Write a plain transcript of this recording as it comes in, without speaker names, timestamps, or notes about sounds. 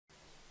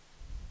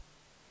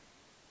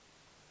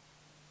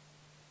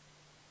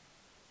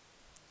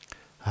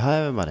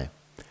Hi everybody,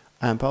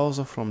 I'm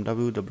Pausa from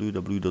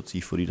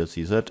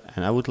www.c4d.cz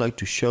and I would like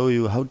to show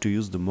you how to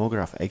use the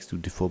Mograph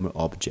Extrude Deformer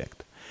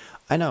object.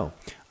 I know,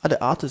 other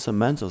artists and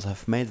mentors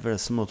have made very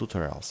similar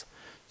tutorials,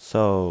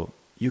 so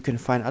you can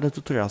find other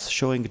tutorials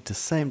showing the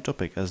same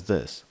topic as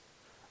this.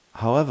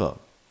 However,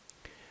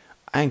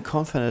 I am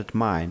confident that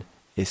mine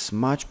is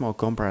much more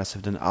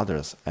comprehensive than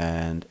others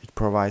and it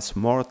provides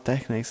more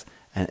techniques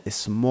and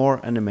is more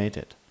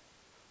animated.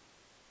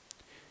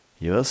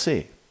 You will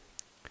see.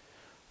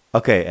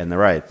 Okay, and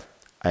right,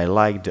 I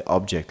like the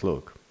object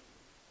look.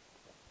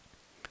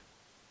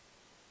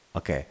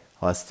 Okay,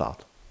 let's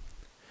start.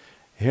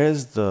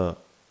 Here's the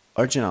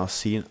original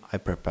scene I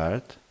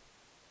prepared,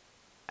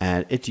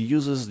 and it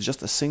uses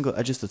just a single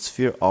adjusted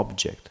sphere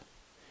object.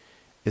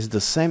 It's the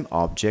same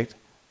object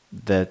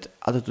that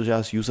other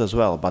tutorials use as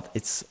well, but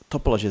its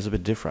topology is a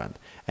bit different.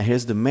 And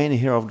here's the main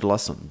hero of the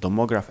lesson, the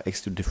Mograph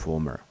Extrude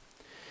Deformer.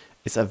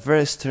 It's a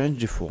very strange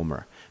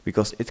deformer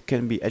because it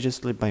can be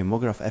adjusted by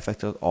Mograph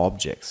affected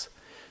objects.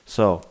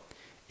 So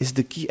it's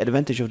the key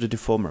advantage of the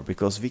deformer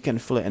because we can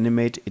fully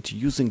animate it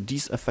using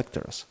these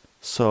effectors.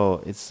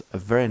 So it's a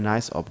very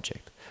nice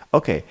object.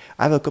 Okay,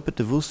 I will copy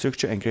the wool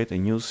structure and create a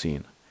new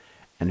scene.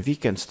 And we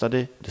can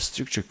study the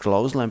structure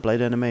closely and play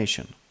the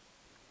animation.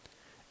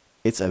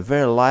 It's a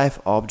very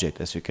live object,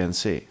 as you can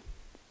see.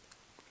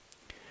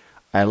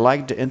 I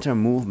like the inter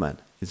movement,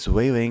 it's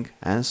waving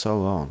and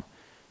so on.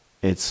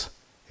 It's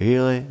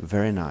really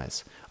very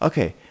nice.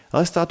 Okay,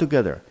 let's start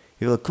together.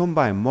 We will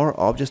combine more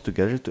objects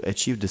together to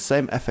achieve the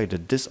same effect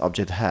that this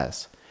object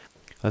has.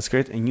 Let's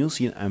create a new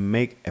scene and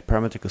make a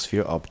parametric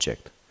sphere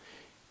object.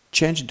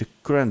 Change the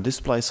current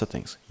display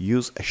settings,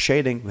 use a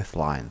shading with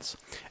lines,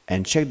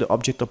 and check the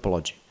object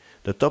topology.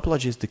 The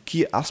topology is the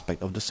key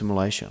aspect of the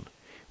simulation.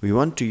 We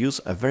want to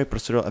use a very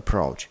procedural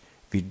approach.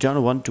 We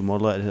don't want to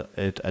model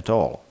it at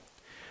all.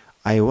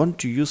 I want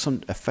to use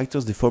some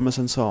effectors, deformers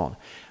and so on,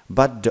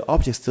 but the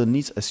object still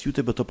needs a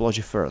suitable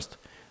topology first.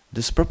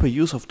 This proper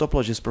use of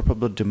topology is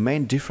probably the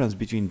main difference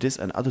between this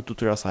and other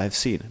tutorials I have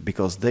seen,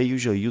 because they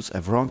usually use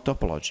a wrong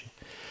topology.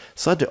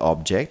 Select the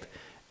object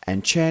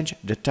and change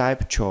the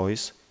type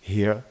choice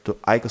here to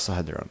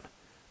icosahedron.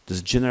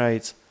 This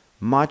generates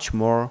much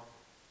more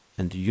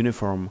and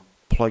uniform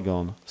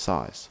polygon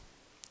size.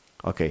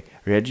 Okay,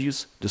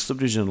 reduce the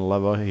subdivision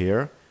level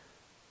here,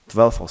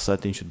 12 or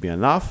 13 should be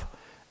enough,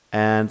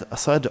 and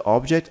select the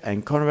object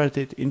and convert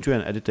it into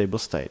an editable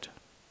state.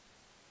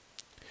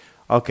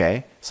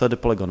 Okay, select the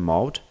polygon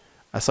mode,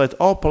 select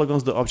all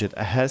polygons the object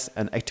has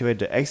and activate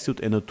the Extrude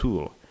Inner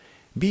tool.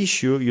 Be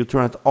sure you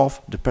turn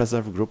off the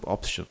Preserve Group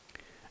option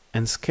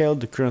and scale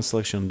the current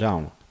selection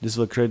down. This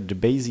will create the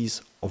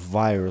basis of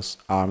various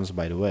arms,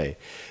 by the way.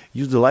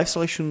 Use the Live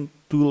Selection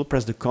tool,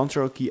 press the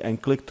Ctrl key and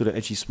click to the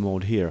Edges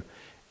mode here.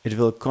 It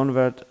will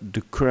convert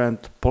the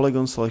current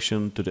polygon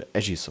selection to the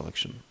Edges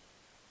selection.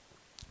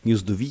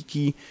 Use the V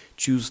key,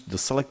 choose the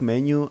Select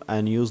menu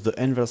and use the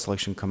Invert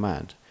Selection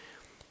command.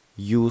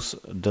 Use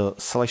the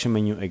Selection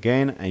menu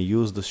again and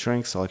use the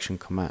Shrink Selection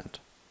command.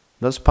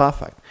 That's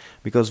perfect,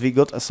 because we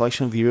got a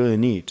selection we really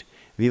need.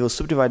 We will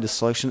subdivide the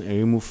selection and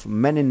remove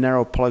many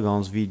narrow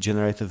polygons we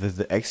generated with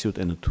the Extrude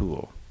Inner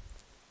tool.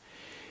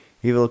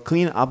 We will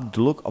clean up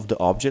the look of the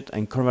object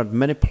and convert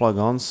many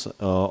polygons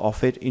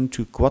of it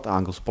into quad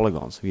angles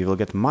polygons. We will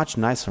get much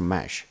nicer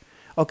mesh.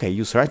 Okay,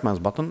 use right mouse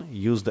button,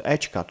 use the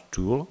Edge Cut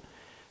tool,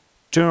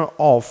 turn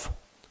off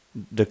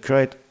the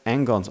Create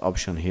Angles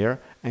option here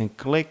and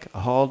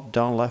hold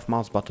down left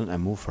mouse button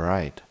and move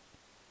right.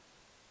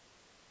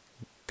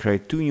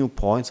 Create two new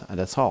points and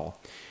that's all.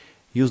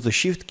 Use the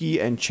Shift key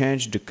and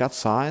change the cut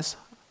size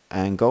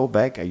and go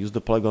back and use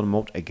the polygon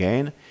mode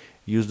again.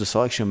 Use the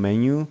Selection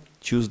menu,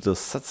 choose the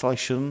Set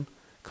Selection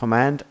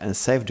command and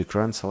save the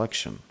current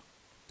selection.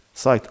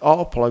 Select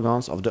all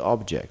polygons of the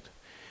object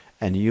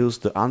and use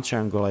the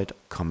Untriangulate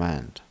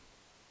command.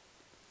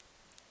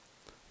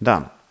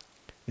 Done.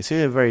 It's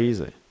really very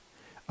easy.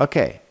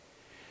 Okay,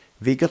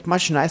 we got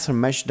much nicer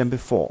mesh than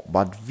before,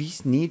 but we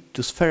need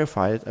to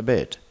spherify it a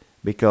bit,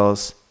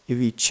 because if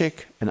we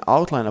check an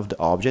outline of the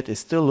object, it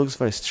still looks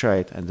very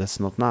straight and that's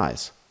not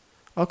nice.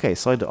 Okay,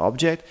 select the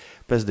object,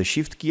 press the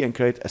Shift key and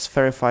create a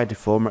spherified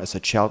deformer as a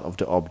child of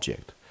the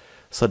object.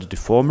 Set the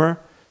deformer,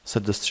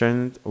 set the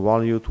strength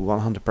value to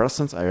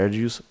 100% and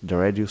reduce the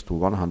radius to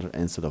 100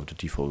 instead of the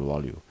default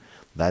value.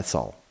 That's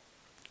all.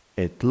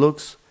 It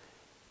looks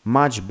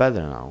much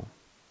better now.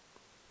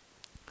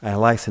 I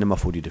like Cinema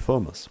 4D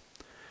deformers,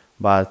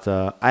 but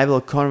I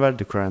will convert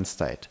the current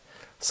state.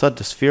 Set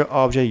the sphere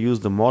object,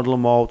 use the model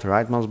mode,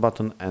 right mouse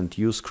button and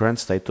use current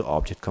state to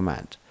object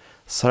command.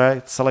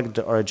 Select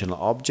the original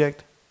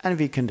object and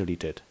we can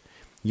delete it.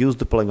 Use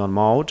the polygon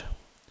mode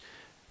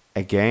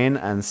again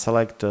and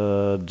select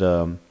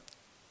the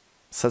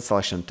set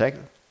selection tag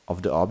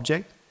of the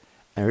object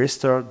and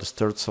restore the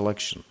stored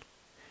selection.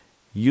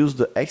 Use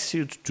the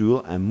Extrude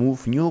tool and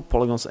move new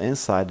polygons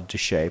inside the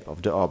shape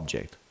of the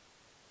object.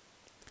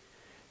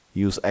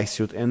 Use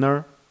Extrude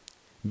Inner.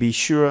 Be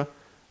sure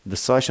the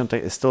selection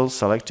tag is still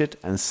selected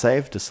and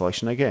save the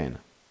selection again.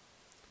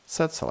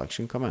 Set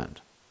selection command.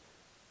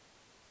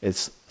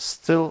 It's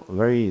still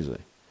very easy.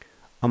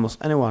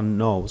 Almost anyone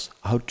knows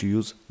how to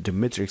use the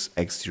Mograph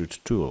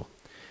Extrude tool.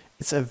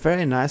 It's a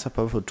very nice and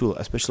powerful tool,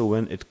 especially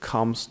when it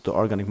comes to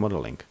organic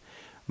modeling.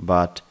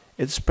 But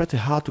it's pretty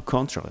hard to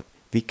control it.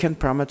 We can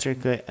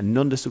parametrically and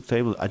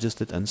non-destructively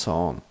adjust it and so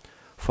on.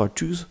 For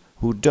those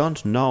who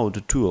don't know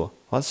the tool,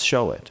 let's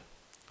show it.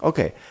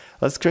 Okay,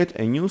 let's create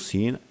a new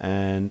scene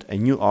and a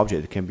new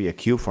object. It can be a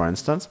cube, for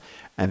instance,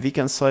 and we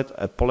can select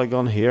a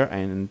polygon here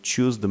and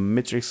choose the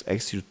Mograph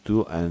Extrude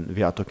tool and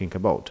we are talking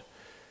about.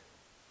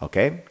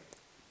 Okay.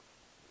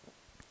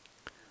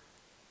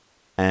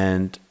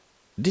 And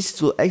this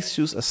tool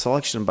executes a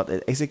selection, but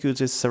it executes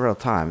it several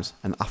times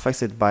and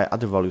affects it by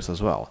other values as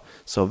well.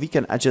 So we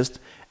can adjust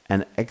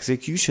an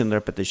execution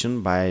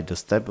repetition by the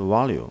step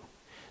value.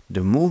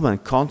 The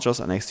movement,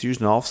 contrast, and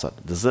extrusion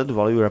offset. The Z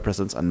value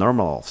represents a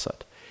normal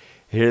offset.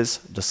 Here's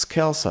the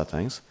scale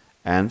settings,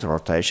 and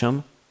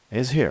rotation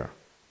is here.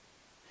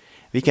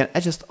 We can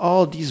adjust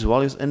all these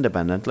values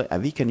independently,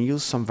 and we can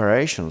use some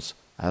variations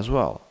as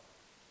well.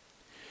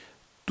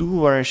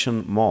 Two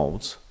variation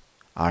modes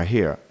are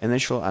here,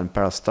 initial and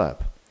per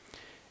step.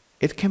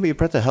 It can be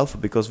pretty helpful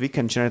because we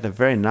can generate a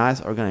very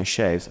nice organic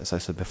shapes, as I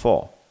said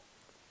before.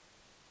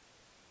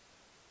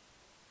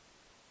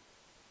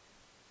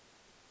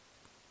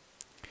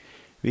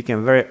 We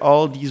can vary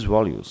all these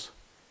values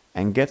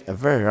and get a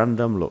very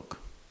random look.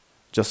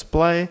 Just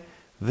play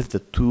with the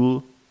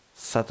tool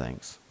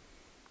settings.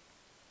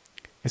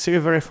 It's really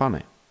very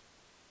funny.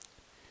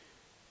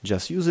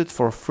 Just use it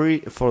for free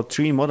for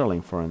 3D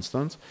modeling, for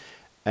instance,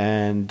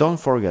 and don't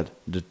forget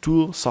the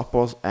tool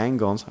supports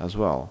angles as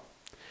well.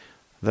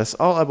 That's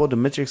all about the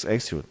Mograph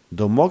Extrude.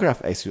 The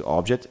Mograph Extrude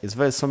object is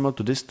very similar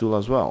to this tool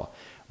as well,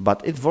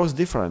 but it works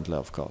differently,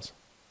 of course.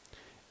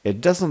 It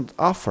doesn't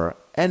offer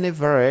any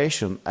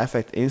variation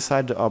effect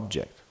inside the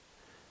object,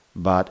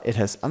 but it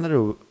has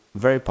another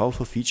very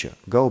powerful feature.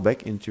 Go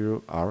back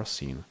into our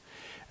scene.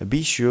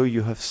 Be sure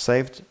you have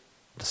saved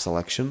the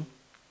selection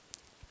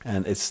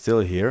and it's still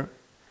here.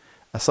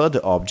 Select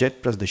the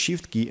object, press the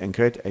Shift key and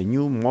create a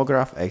new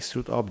Mograph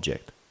Extrude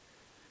object.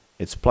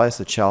 It's placed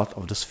the child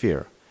of the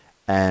sphere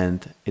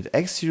and it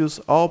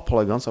extrudes all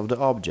polygons of the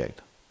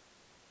object.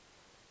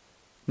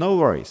 No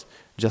worries,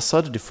 just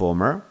select the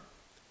deformer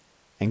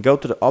and go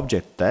to the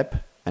Object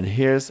tab, and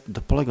here's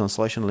the polygon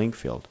selection link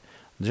field.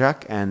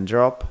 Drag and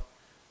drop.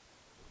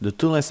 The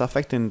tool is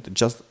affecting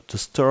just the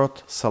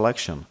stored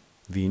selection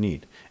we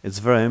need. It's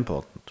very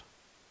important.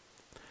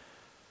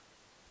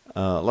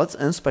 Let's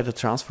inspect the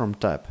Transform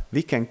tab.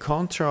 We can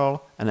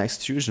control an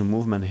extrusion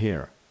movement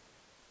here.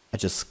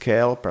 Adjust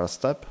scale per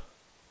step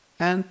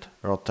and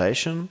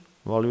rotation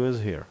value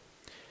is here.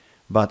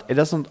 But it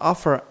doesn't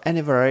offer any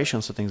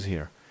variation settings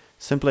here.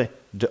 Simply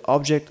the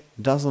object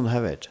doesn't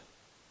have it.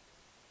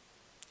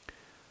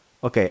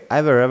 Okay,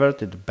 I will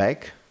revert it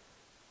back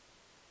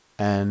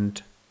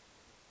and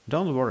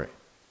don't worry.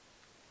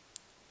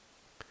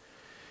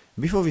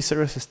 Before we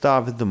seriously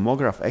start with the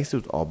Mograph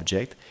Extrude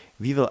object,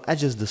 we will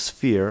adjust the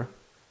sphere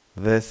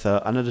with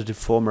another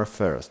deformer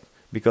first,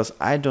 because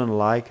I don't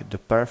like the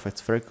perfect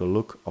spherical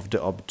look of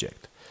the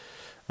object.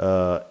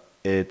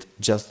 It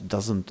just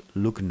doesn't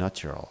look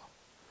natural.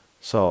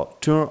 So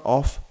turn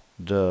off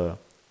the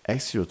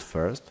extrude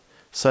first,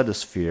 set the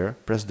sphere,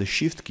 press the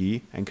Shift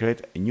key and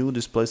create a new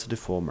displaced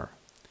deformer.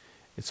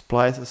 It's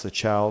placed as a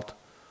child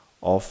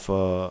of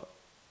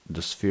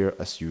the sphere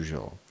as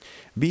usual.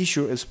 Be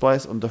sure it's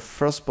placed on the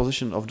first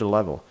position of the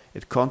level.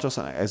 It controls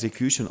an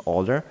execution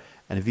order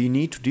and we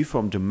need to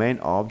deform the main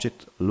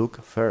object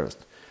look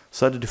first.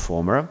 Set the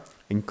deformer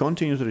and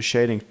continue to the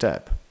Shading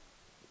tab.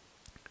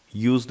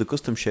 Use the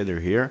custom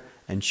shader here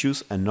and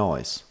choose a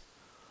noise.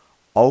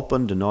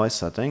 Open the noise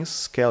settings,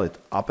 scale it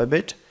up a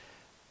bit,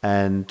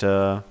 and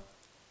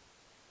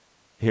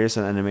here's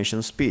an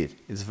animation speed.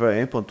 It's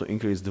very important to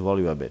increase the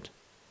value a bit.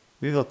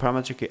 We will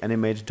parametrically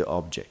animate the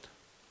object.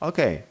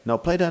 Okay, now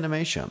play the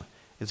animation.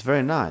 It's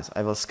very nice.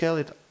 I will scale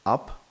it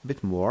up a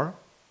bit more.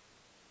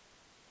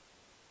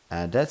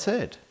 And that's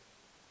it.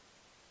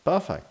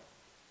 Perfect.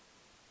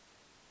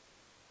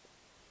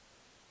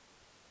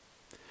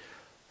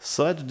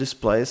 Select the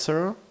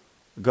displacer,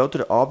 go to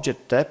the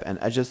Object tab and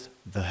adjust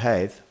the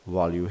height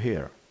value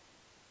here.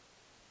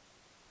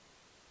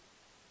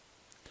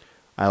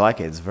 I like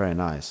it, it's very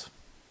nice.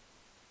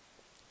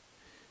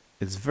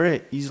 It's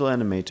very easily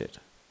animated.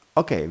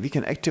 Okay, we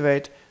can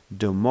activate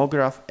the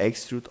Mograph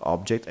Extrude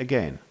object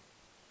again.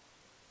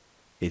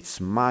 It's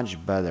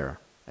much better,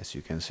 as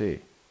you can see.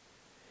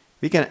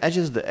 We can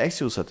adjust the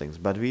extrude settings,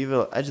 but we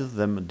will adjust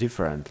them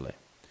differently.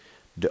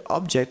 The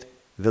object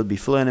will be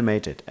fully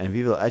animated and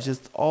we will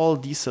adjust all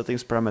these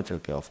settings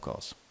parametrically, of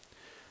course.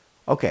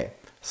 Okay,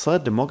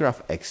 select the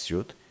Mograph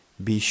Extrude.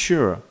 Be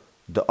sure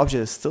the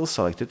object is still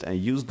selected and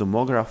use the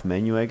Mograph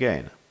menu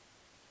again.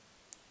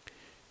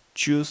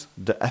 Choose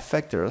the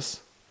Effectors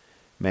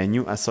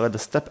menu and select the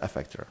Step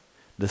Effector.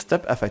 The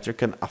Step Effector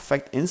can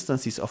affect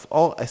instances of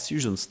all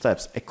extrusion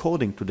steps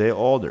according to their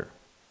order.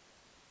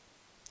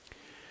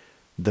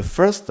 The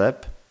first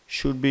step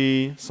should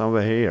be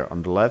somewhere here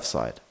on the left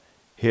side.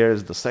 Here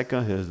is the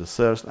second, here is the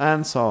third,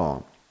 and so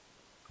on.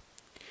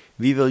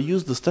 We will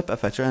use the step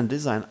effector and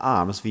design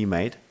arms we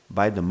made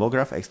by the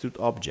Mograph Extrude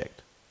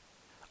object.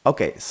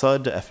 Okay,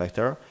 select the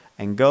effector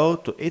and go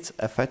to its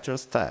effector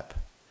step.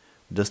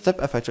 The step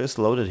effector is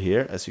loaded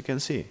here, as you can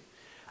see.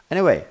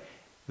 Anyway,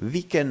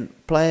 we can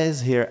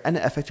place here any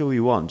effector we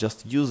want,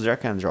 just use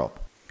drag and drop.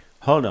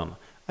 Hold on,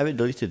 I will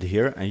delete it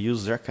here and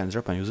use drag and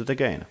drop and use it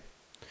again.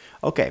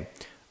 Okay,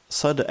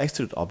 select the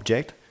extrude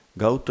object,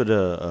 go to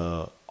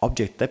the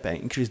object tab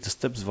and increase the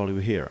steps value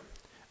here.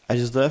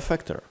 Adjust the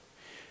effector.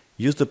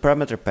 Use the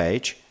parameter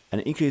page and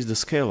increase the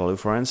scale value.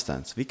 For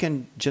instance, we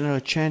can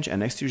generally change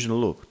an extrusion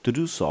look. To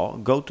do so,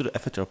 go to the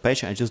effector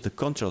page and adjust the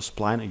control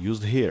spline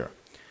used here.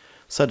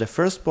 Set the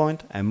first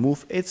point and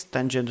move its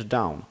tangent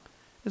down.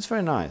 It's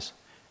very nice.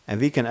 And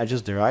we can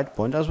adjust the right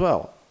point as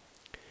well.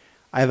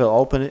 I will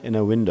open it in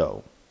a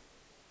window.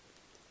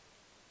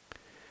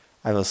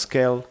 I will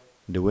scale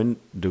the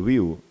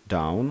view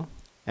down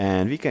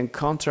and we can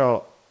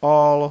control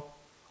all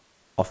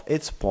of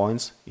its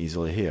points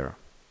easily here.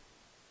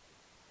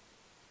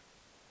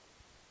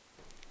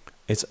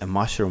 It's a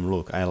mushroom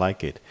look, I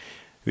like it.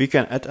 We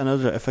can add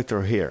another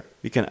effector here.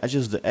 We can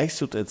adjust the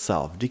extrude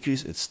itself,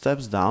 decrease its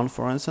steps down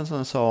for instance,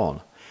 and so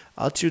on.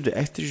 Although the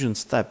extrusion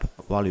step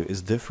value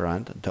is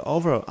different, the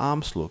overall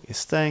arms look is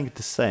staying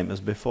the same as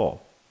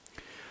before.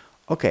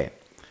 Okay,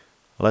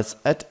 let's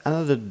add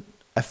another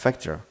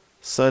effector.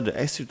 Select the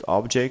extrude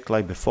object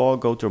like before,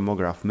 go to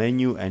Mograph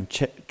menu and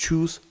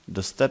choose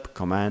the step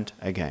command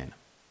again.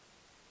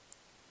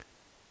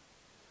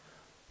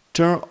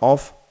 Turn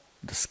off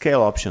the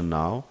scale option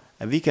now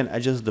and we can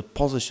adjust the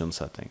position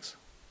settings.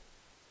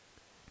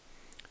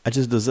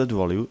 Adjust the Z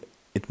value,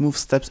 it moves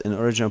steps in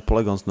original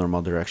polygon's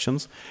normal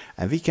directions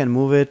and we can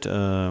move it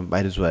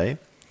by this way.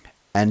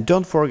 And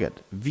don't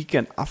forget, we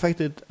can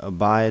affect it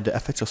by the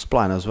effector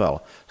spline as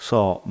well.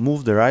 So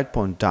move the right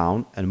point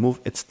down and move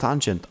its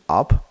tangent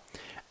up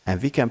and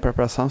we can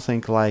prepare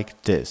something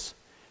like this.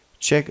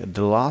 Check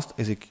the last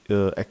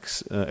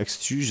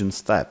extrusion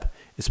step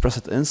is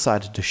pressed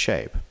inside the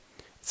shape.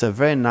 It's a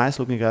very nice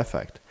looking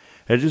effect.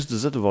 Reduce the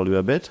Z value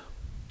a bit.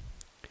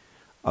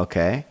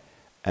 Okay,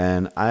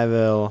 and I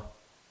will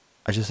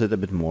adjust it a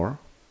bit more.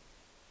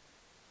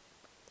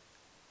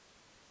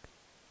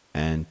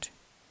 And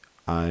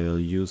I will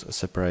use a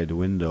separate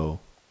window.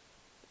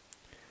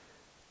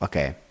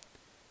 Okay,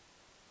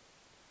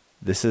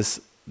 this is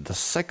the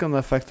second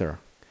effector.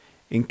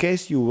 In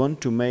case you want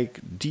to make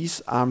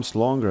these arms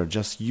longer,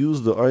 just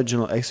use the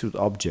original extrude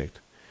object.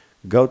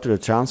 Go to the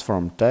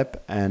transform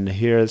tab and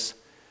here's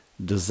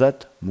the Z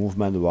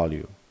movement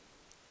value.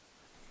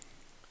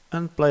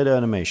 And play the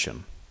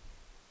animation.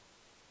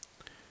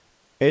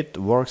 It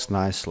works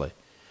nicely.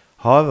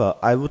 However,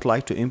 I would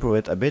like to improve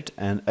it a bit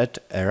and add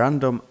a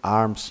random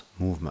arms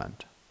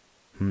movement.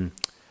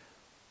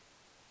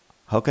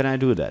 How can I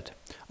do that?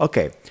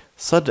 Okay,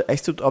 set the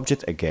extrude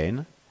object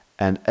again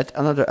and add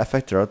another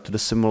effector to the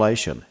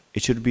simulation.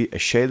 It should be a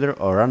shader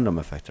or random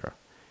effector.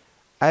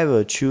 I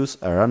will choose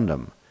a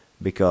random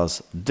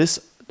because this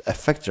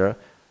effector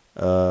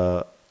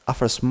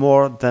offers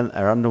more than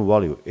a random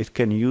value. It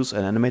can use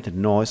an animated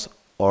noise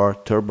or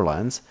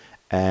turbulence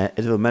and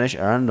it will manage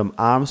a random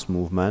arms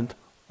movement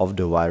of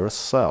the virus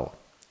cell.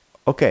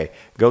 Okay,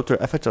 go to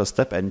effector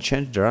step and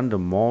change the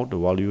random mode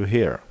value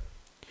here.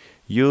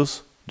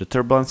 Use the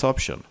turbulence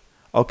option.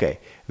 Okay,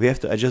 we have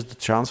to adjust the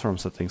transform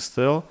settings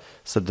still,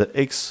 set the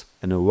X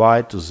and the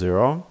Y to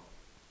 0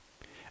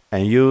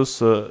 and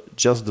use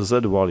just the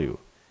Z value.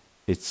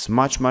 It's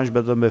much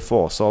better than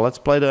before, so let's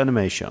play the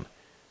animation.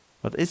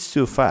 But it's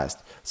too fast,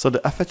 so the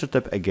effector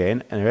tab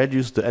again and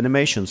reduce the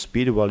animation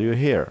speed value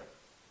here.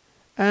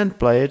 And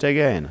play it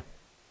again.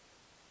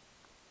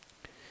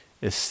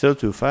 It's still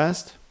too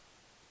fast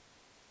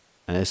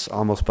and it's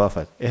almost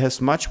perfect. It has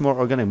much more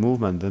organic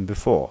movement than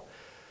before.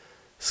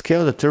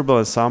 Scale the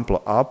turbulence sampler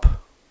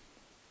up.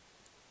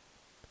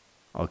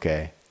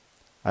 Okay,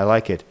 I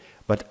like it,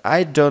 but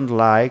I don't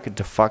like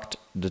the fact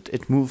that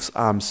it moves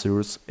arm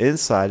surface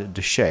inside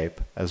the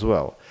shape as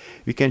well.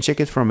 We can check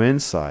it from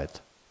inside.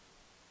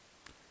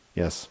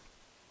 Yes,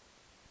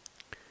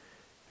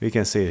 we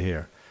can see it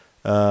here.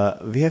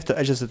 We have to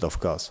adjust it, of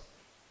course.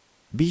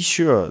 Be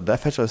sure the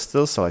effector is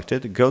still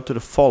selected. Go to the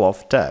fall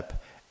off tab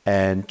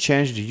and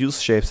change the use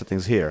shape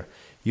settings here.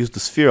 Use the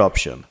sphere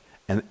option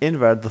and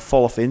invert the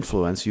fall off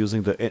influence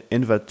using the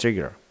invert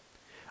trigger.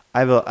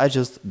 I will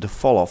adjust the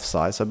fall off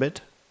size a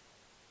bit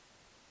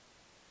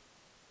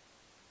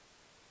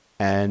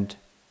and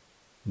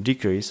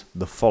decrease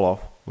the fall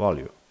off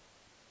value.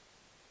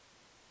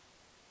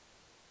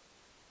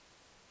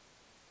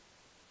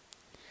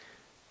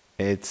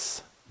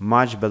 It's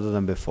much better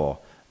than before.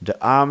 The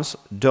arms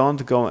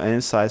don't go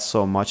inside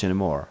so much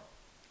anymore.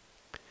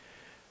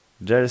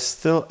 There is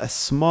still a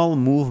small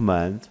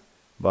movement,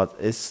 but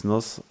it's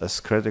not as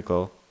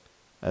critical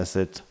as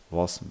it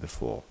was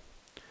before.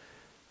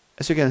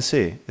 As you can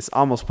see, it's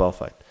almost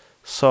perfect.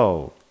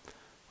 So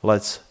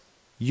let's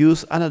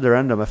use another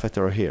random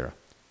effector here.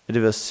 It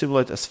will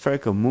simulate a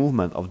spherical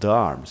movement of the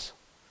arms.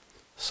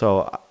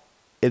 So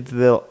it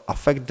will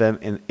affect them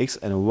in X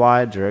and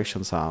Y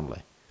directions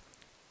only.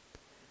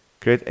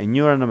 Create a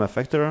new random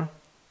effector.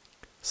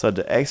 Set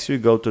the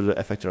extrude, go to the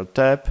effector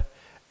tab,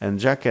 and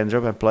drag and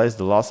drop and place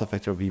the last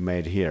effector we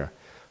made here.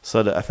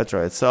 Set the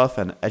effector itself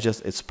and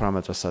adjust its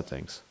parameter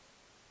settings.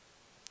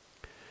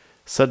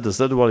 Set the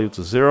Z value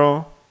to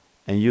 0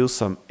 and use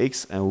some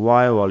X and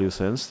Y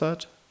values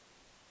instead.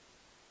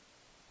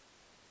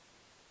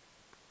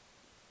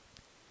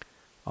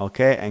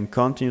 Okay, and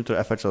continue to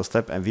the effector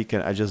step, and we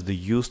can adjust the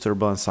use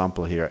turbulence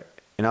sample here.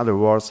 In other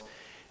words,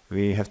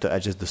 we have to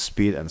adjust the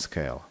speed and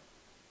scale.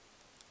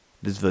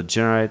 This will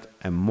generate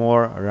a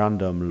more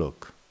random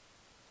look.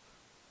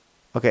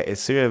 Okay,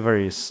 it's really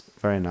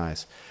very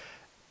nice.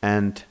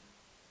 And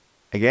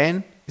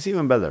again, it's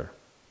even better.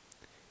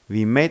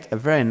 We made a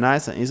very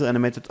nice and easily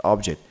animated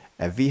object,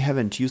 and we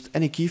haven't used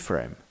any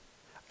keyframe.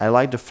 I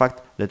like the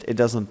fact that it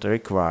doesn't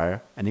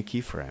require any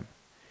keyframe.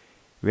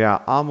 We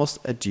are almost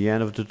at the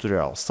end of the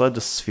tutorial. Select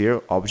the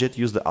sphere object,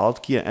 use the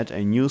Alt key and add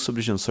a new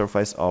subdivision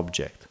surface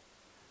object.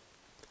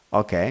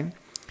 Okay,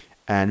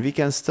 and we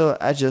can still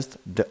adjust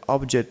the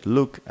object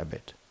look a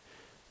bit,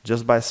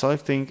 just by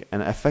selecting an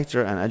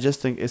effector and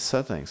adjusting its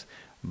settings.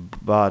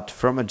 But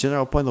from a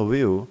general point of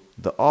view,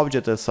 the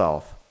object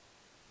itself,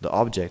 the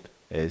object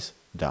is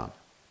done.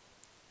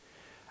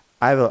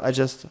 I will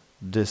adjust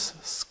this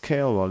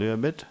scale value a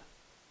bit.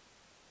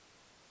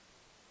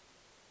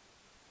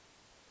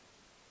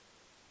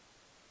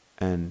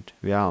 And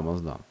we are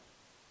almost done.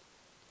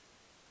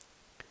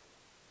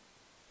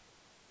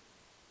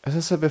 As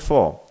I said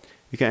before,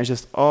 you can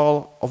adjust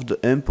all of the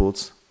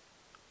inputs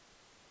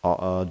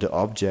the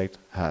object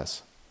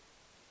has.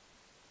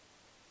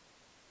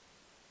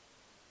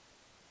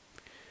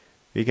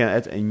 We can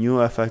add a new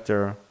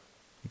effector,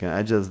 you can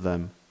adjust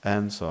them,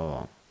 and so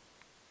on.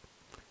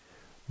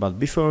 But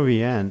before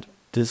we end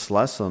this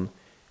lesson,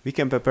 we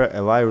can prepare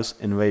a virus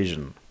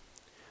invasion.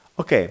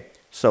 Okay,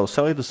 so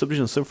select the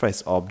subdivision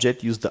surface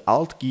object, use the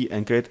Alt key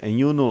and create a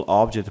new null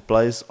object.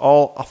 Place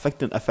all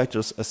affected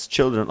effectors as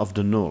children of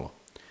the null.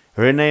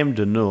 Rename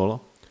the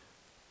null,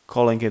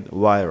 calling it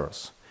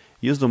virus.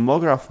 Use the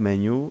Mograph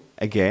menu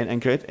again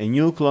and create a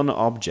new clone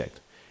object.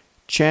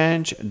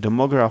 Change the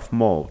Mograph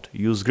mode,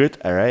 use grid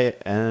array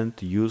and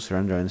use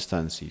render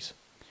instances.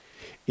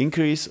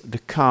 Increase the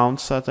count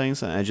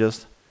settings and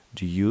adjust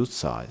the used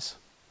size.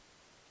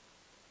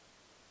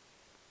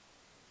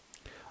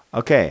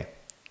 Okay,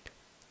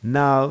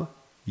 now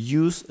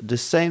use the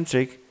same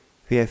trick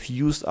we have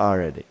used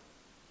already.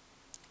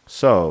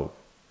 So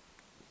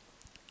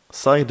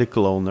select the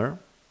cloner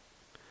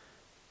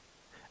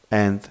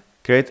and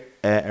create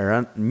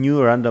a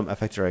new random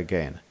effector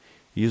again.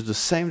 Use the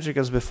same trick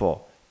as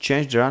before.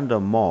 Change the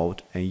random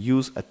mode and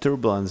use a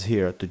turbulence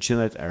here to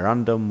generate a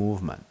random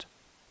movement.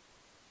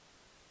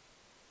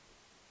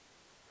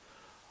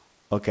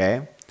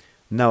 Okay,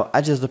 now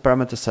adjust the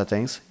parameter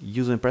settings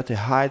using pretty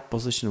high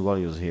position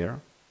values here.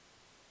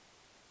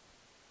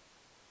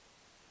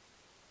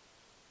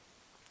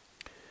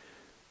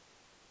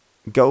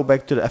 Go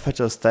back to the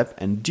effector step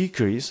and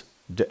decrease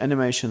the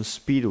animation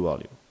speed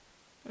value.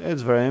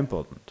 It's very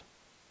important.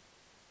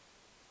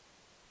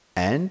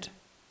 And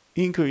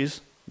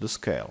increase the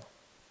scale.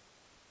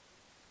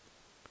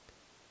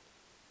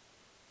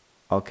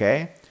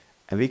 Okay,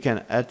 and we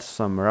can add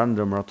some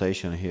random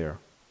rotation here.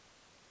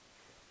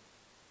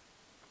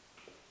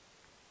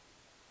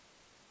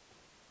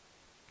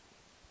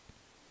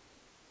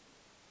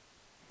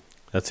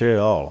 That's really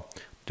all.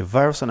 The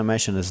virus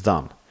animation is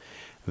done.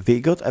 We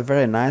got a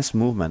very nice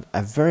movement,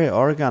 a very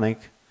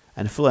organic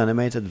and fully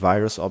animated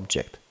virus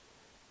object.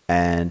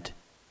 And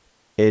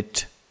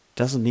it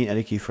doesn't need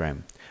any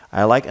keyframe.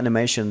 I like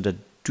animation that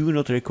do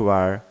not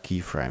require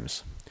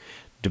keyframes.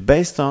 The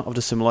base tone of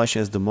the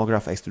simulation is the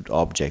Mograph Extrude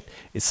object.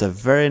 It's a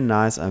very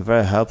nice and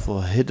very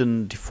helpful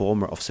hidden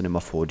deformer of Cinema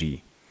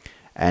 4D.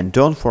 And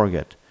don't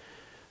forget,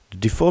 the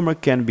deformer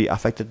can be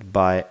affected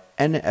by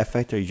any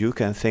effector you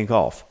can think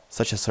of,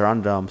 such as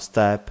random,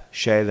 step,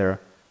 shader,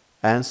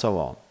 and so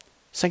on.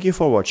 Thank you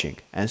for watching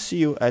and see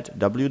you at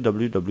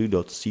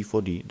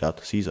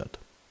www.c4d.cz.